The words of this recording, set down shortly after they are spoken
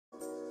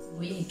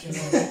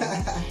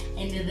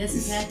And this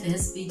is at the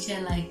speech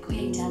like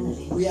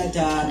we are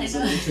done.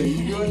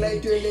 You don't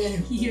like to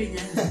live.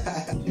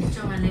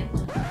 Come in.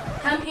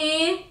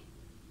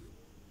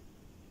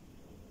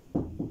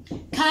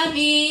 Come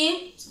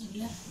in.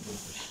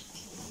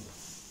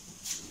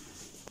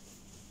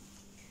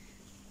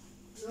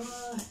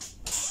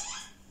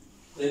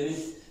 Baby,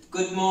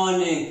 good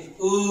morning.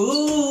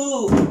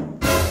 Ooh.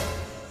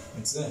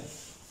 What's that?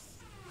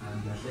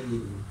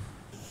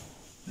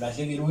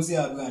 Lahlekile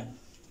usiyabuka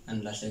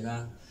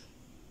Andilahleka.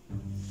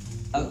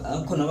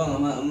 Akhona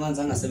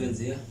amanzi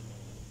angasebenziyo.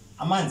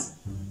 Amanzi?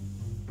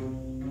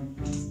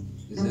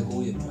 Ize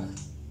kuye bra.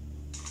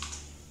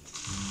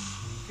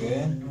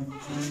 Okay.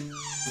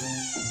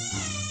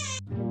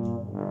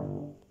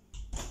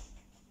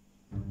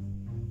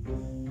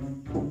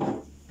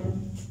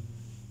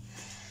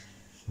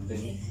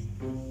 Baby.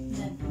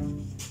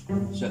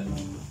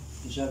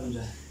 Siya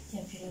nja.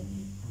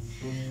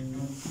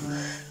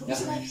 Ya,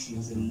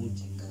 size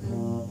muthi ngaka.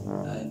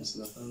 Hayi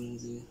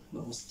msikafanele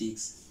baku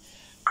sticks.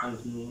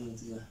 Angifuna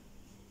nzika.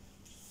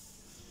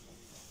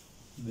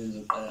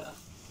 Benzo qala.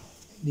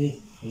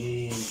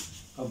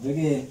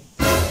 Awubheke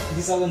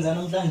ngisakwenza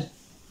namhlanje.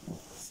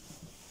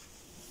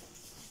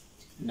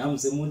 Nami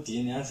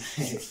semudini yazi.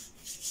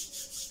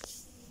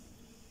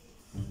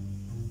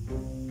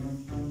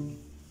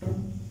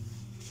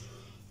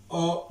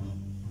 Oh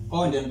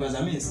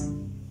ndiyanibazamisa.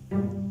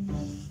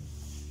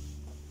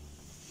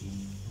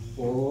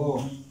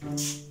 Oh.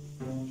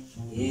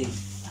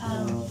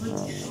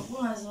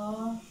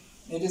 Ungazo.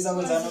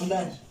 Sakwenza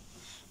namhlanje.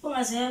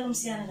 Ungazoya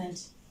kumsiyana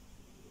kanti.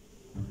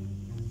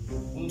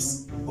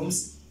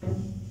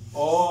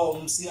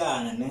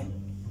 Umsiyana ne.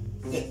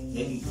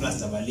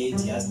 Plus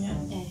abaleti yazi nya.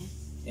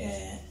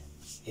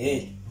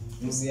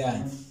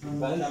 Umsiyana.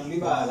 Bani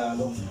namlibala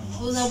lo.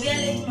 Uzabuya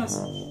late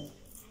maso.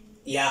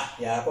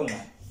 Ya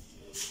konga.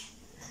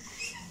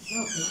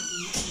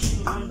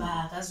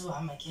 Ngihamba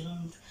kazohamba ke lo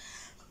muntu.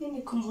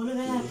 Ngikhumbula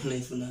bela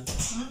Ufuna.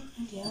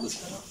 Ndiyazi.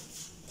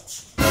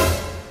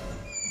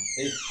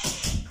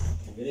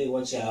 Vele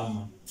watch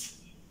ama.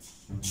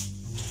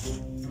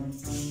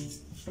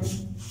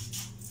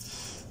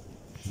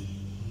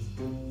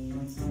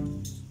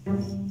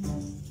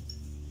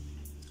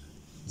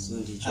 So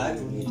ndicho.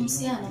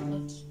 Umsiyana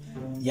but.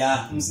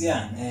 Ya,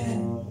 umsiyana.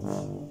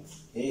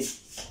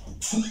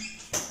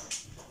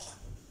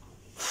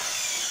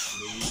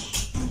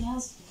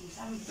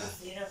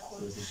 Vera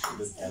cool.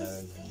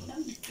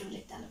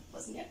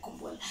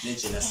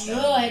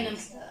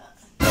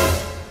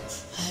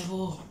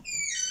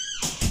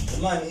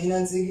 Man,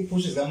 inantsiki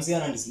pushes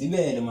kamsiyana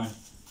ndisilibele man.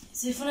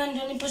 Sifuna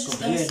ndoni pushes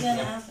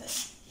kamsiyana hapa.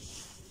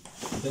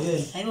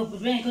 Hayibo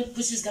but when you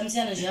pushes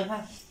kamsiyana nje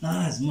hapa.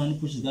 Nazi man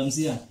pushes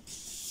kamsiyana.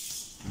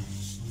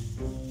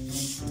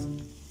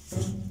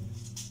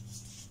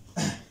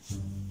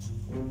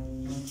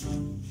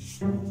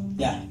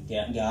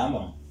 Ya,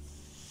 ngihamba.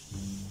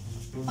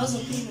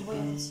 Azophinda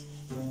boya bese.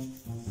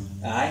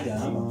 Hayi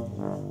ngihamba.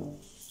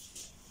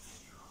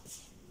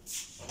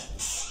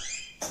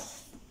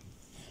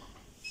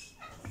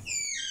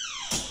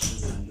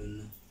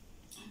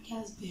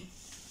 Yes, babe.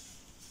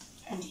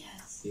 And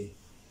yes.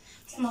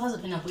 Kama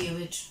kazophinda boya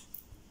wethu.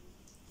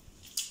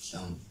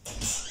 Sham.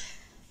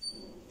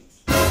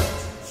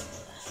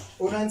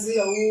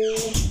 Unanziya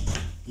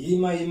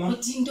yima.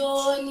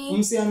 Uthintoni?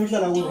 Umsiyana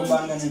uhlala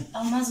kuRubani kanene.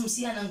 Awumazi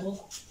umsiyana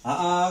ngoku.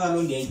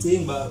 Kaloku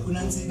ndiyayicinga ba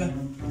unansika.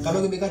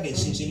 Kaloku bekade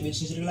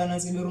eshintshile la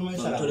nansi beroom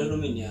ehlala. Uthola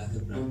roomini yakhe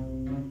bra.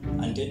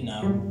 Andeni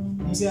nawe.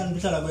 Umsiyana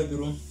uhlala kwephi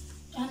room?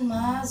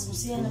 Andimazi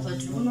umsiyana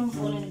but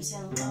unomfonela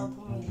umsiyana xa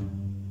uphumile.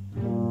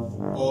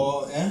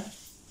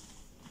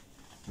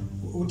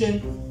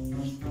 Uten?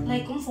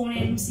 Like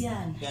umfonela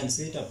umsiyana.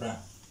 Yanisita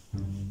bra.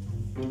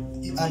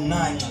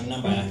 Ananya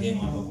number yakhe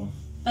ngapha kum.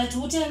 But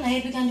uthena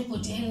naye phi kanti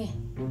ibhotele?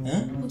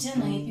 Uthena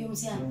naye phi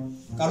umsiyana?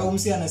 Kaloku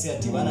umsiyana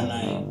siyadibana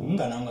naye.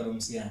 Umngane wami kaloku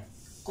umsiyana.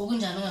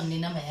 Ngokunjani ungamne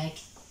number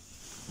yakhe?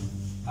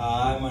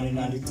 Hayi mani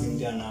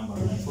nandicinga ya number.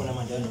 Ngifona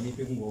manje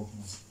nomiphi kungoku.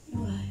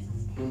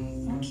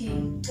 Okay,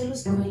 cela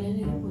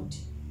usigwelele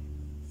ibhoti.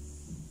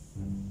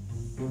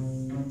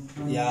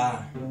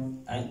 Ya,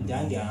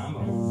 ndiyahamba.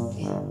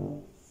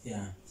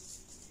 Ya.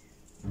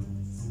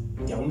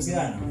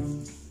 Ndiyakumsiyana.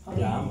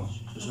 Ndiyahamba.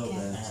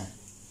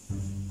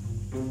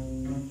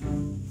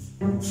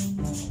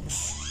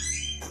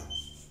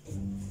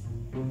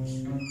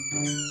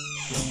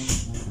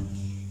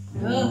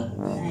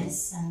 Nice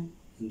son.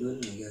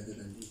 Ndoni ngiyake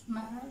kanti.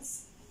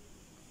 Mas.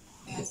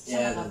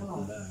 Ya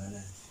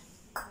kumbana.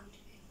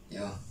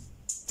 Yo.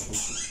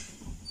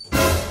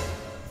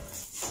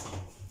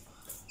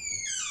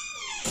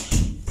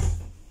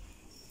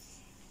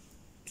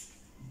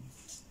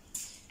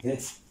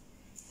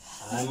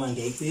 Hayi man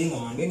ndiyayicinga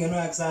man ngengeno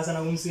yakusasa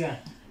nakumsiyana.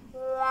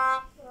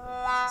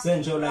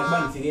 Senjo like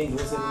bandifike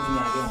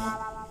ngiyoseminyaka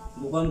ngoku.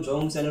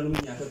 Bukwamjonga umsiyana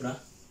luminyaka bra.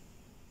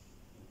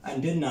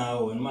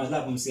 Andinawo noma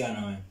lapho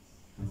umsiyana wena.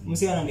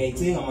 Umsiyana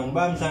ndiyayicinga man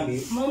ba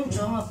mhlambi.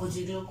 Momjonga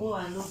bhoti lokho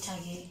alutha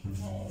ke.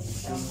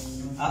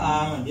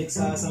 Man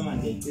ndiyekusasa man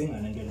ndiyayicinga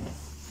lento le.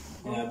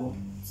 Yabo.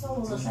 So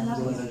uzohlala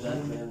Uzokwenza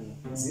njani Brian?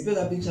 Ziphe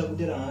la picture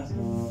kutela ngathi.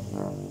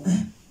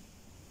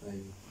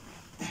 Hayi.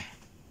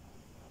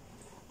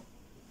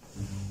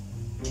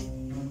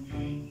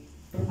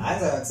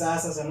 Hayi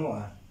kusasa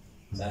sanowa.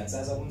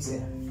 Kusasa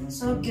kumsina.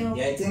 so ke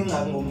Ngiyayithenga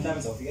ngathi ngomhlanje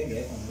uzofika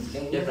ngekho.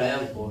 Yeah,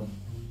 Brian khona.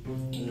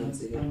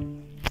 Unomseke.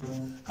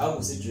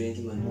 Awukusi drink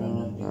man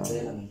Brian,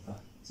 ngicela man pha.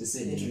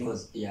 Sisele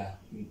because yeah,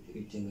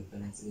 idinga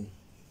balance.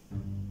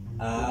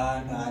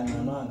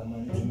 Ngananga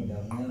manje drink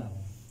ndakunqena.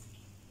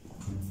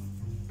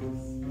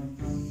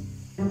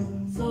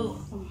 so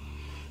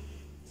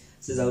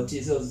Sizawuthi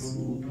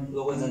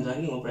uzokwenza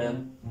njani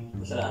ngoBrian?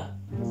 Uhlala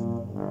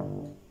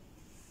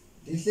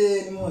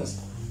Dihleli mos.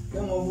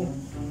 Kengobu.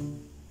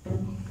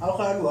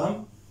 Awukhali wami.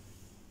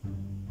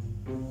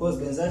 Cause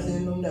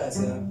benzahleli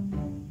nomntazi ya.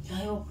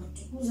 hayo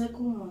but uze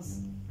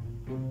kumosi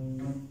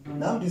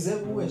Nami ndize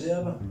kuwe nje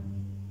apha.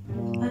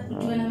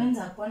 but wena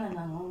menza khona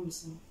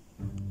nangomso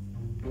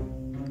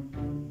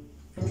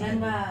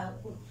kanba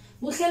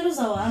uhlelo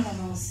uzawuhamba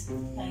mosi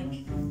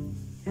like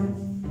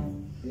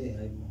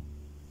Hayibo.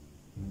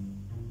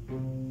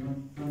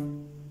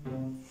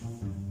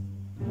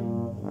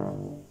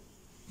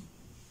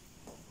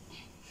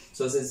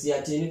 so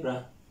sesiyathini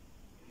bra?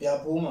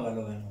 Uyaphuma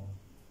kaloku.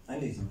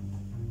 Andithi.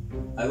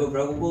 Hayibo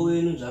bra kubo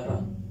wenu nje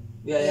apha.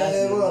 Uyayazi.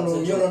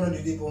 Yona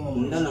ndidiphuma mos.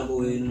 Mntana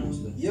kowenu mos.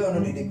 Yona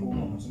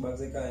ndidiphuma mos uba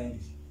kusekhaya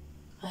ndithi.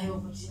 hayo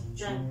but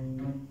tjani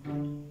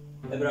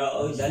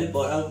Bra udlala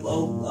ibhola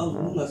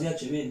awungazuya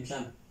gymini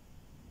mhlawumbe.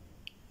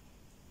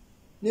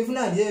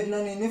 Nifuna ndiye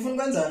nani nifuna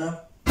kwenzana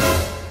apha?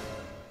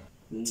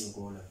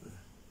 Ngcokola bra.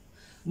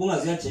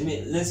 Bungazuya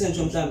gymini let's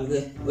nje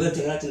mhlawumbe ke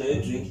uyothengela thina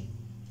le drink.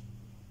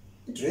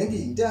 Drink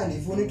intandi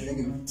ifuna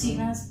idrink.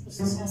 thina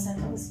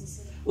sisasakho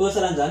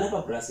Uyohlala njani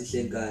apha bra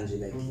sihle kanje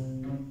like?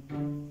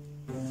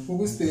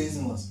 Ukuspace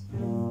mos.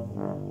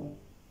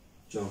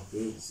 Jo,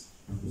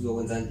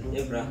 uzokwenza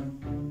njani bra?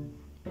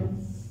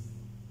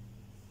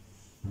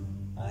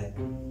 Hayi.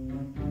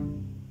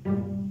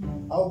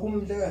 Awuphuma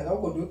mhlekani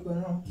awugodwa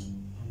khona.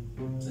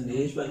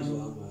 Andisho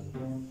banizwanga.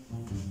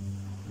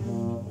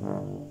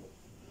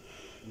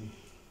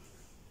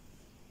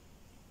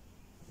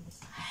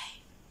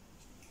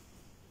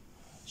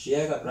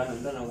 Shiyeka bra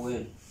nomntana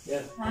wenu.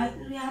 Yeah. hayi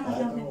uyahamba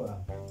mhlawumbe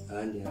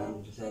Andihambi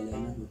ndihlala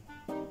lapha.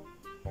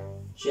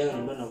 Shiyeka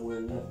nomntana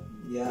wenu.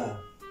 Yeah.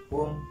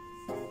 Phone.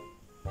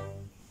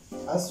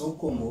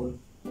 Asukukhumbula.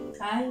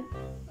 hayi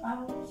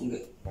awu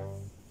Singe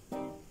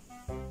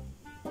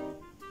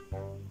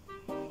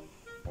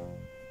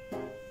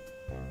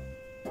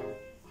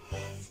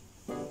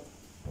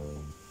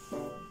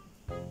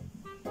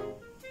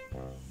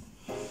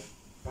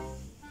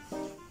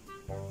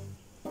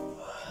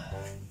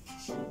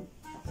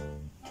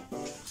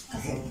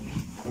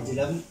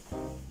Dilam.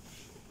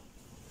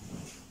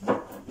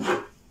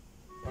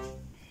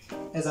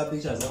 Eza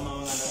pictures zama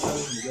ngana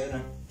ngibukela.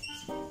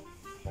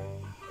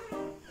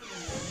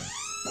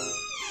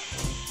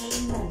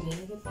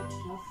 ayimandleke but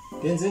no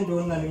Ngenze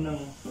ntoni ngani mina?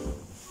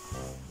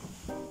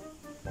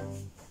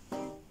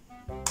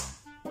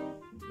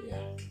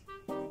 Yeah.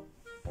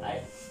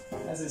 Hayi.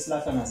 Ase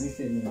silahla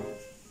nasife mina.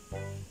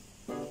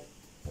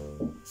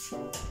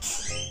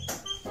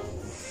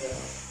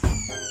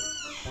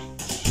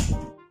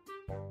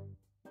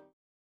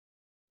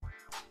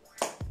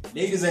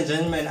 Ladies and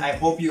gentlemen, I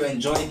hope you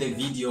enjoyed the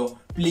video.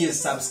 Please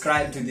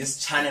subscribe to this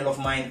channel of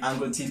mine,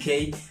 Uncle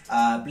TK.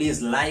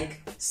 Please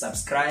like,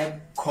 subscribe,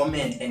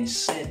 comment, and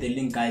share the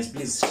link, guys.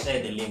 Please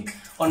share the link.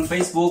 On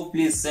Facebook,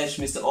 please search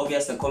Mr.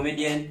 Obvious the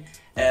Comedian.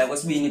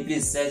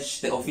 Please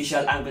search the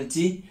official Uncle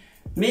T.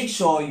 Make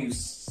sure you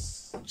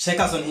check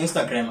us on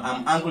Instagram.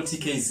 I'm Uncle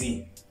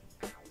TKZ.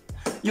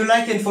 You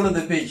like and follow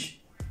the page.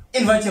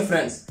 Invite your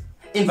friends.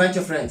 Invite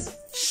your friends.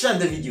 Share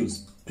the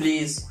videos.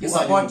 Please, you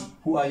support.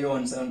 Who are you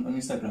on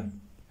Instagram?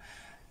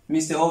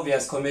 Mr.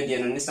 Obvious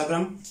Comedian on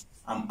Instagram.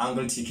 I'm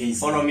Uncle TK.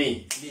 Follow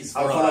me. Please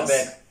I'll follow follow us.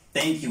 back.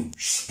 Thank you.